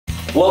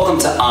Welcome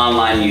to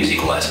Online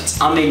Music Lessons.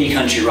 I'm indie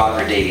country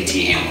rocker Davey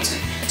T. Hamilton.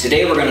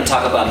 Today we're going to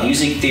talk about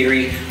music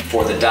theory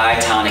for the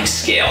diatonic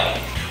scale.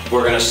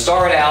 We're going to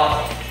start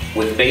out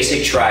with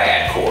basic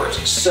triad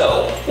chords.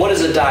 So, what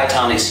is a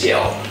diatonic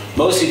scale?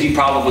 Most of you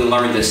probably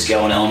learned this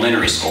scale in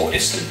elementary school.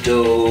 It's the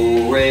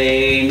do,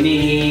 re,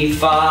 mi,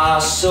 fa,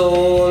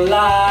 sol,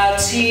 la,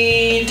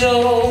 ti,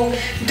 do.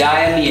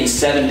 Dia means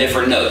 7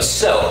 different notes.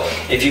 So,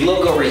 if you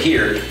look over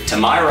here to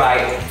my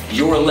right,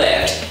 your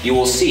left, you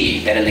will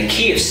see that in the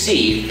key of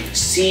C,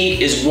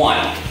 C is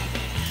 1,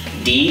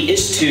 D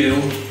is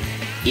 2,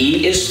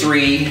 E is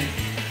 3,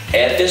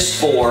 F is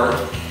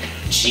 4,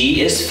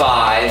 G is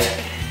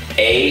 5,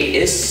 A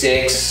is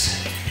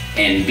 6,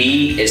 and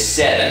B is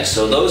 7.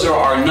 So those are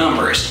our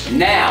numbers.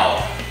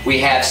 Now, we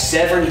have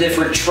 7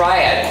 different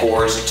triad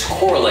chords to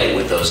correlate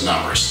with those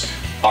numbers.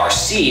 Our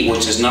C,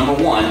 which is number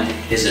 1,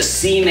 is a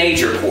C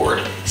major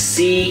chord,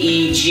 C,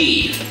 E,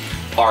 G.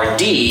 Our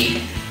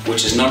D,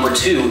 which is number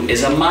 2,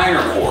 is a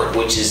minor chord,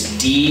 which is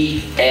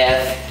D,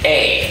 F,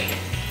 A.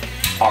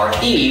 Our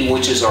E,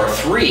 which is our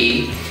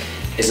 3,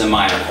 is a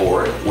minor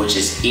chord, which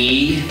is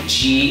E,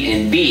 G,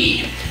 and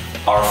B.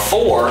 Our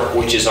 4,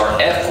 which is our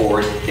F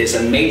chord, is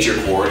a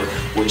major chord,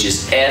 which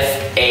is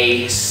F,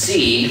 A,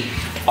 C.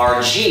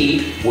 Our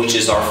G, which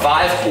is our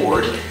 5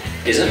 chord,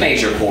 is a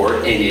major chord,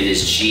 and it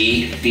is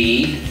G,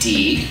 B,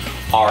 D.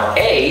 Our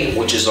A,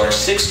 which is our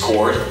 6th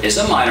chord, is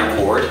a minor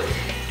chord.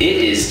 It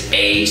is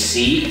A,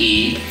 C,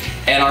 E.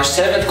 And our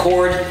 7th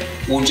chord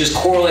will just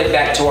correlate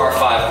back to our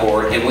 5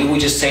 chord, and we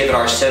would just say that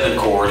our 7th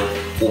chord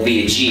will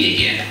be a G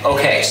again.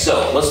 Okay,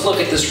 so let's look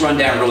at this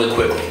rundown really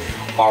quickly.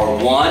 Our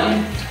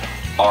 1,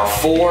 our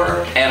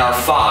 4, and our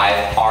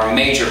 5 are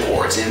major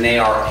chords, and they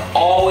are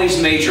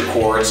always major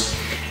chords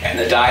in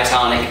the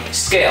diatonic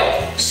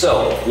scale.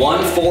 So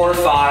 1, 4,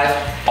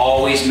 5,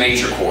 always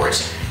major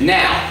chords.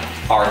 Now,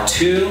 our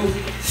 2,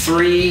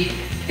 3,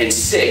 and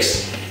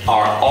 6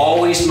 are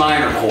always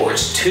minor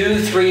chords. 2,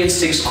 3, and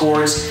 6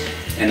 chords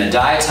in the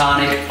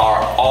diatonic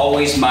are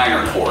always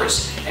minor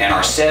chords. And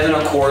our 7,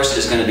 of course,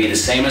 is going to be the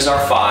same as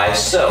our 5.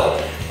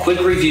 So,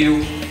 quick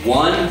review.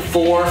 1,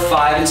 4,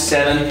 5, and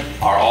 7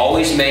 are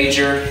always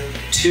major.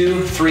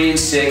 2, 3, and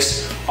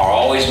 6 are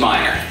always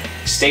minor.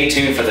 Stay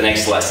tuned for the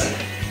next lesson.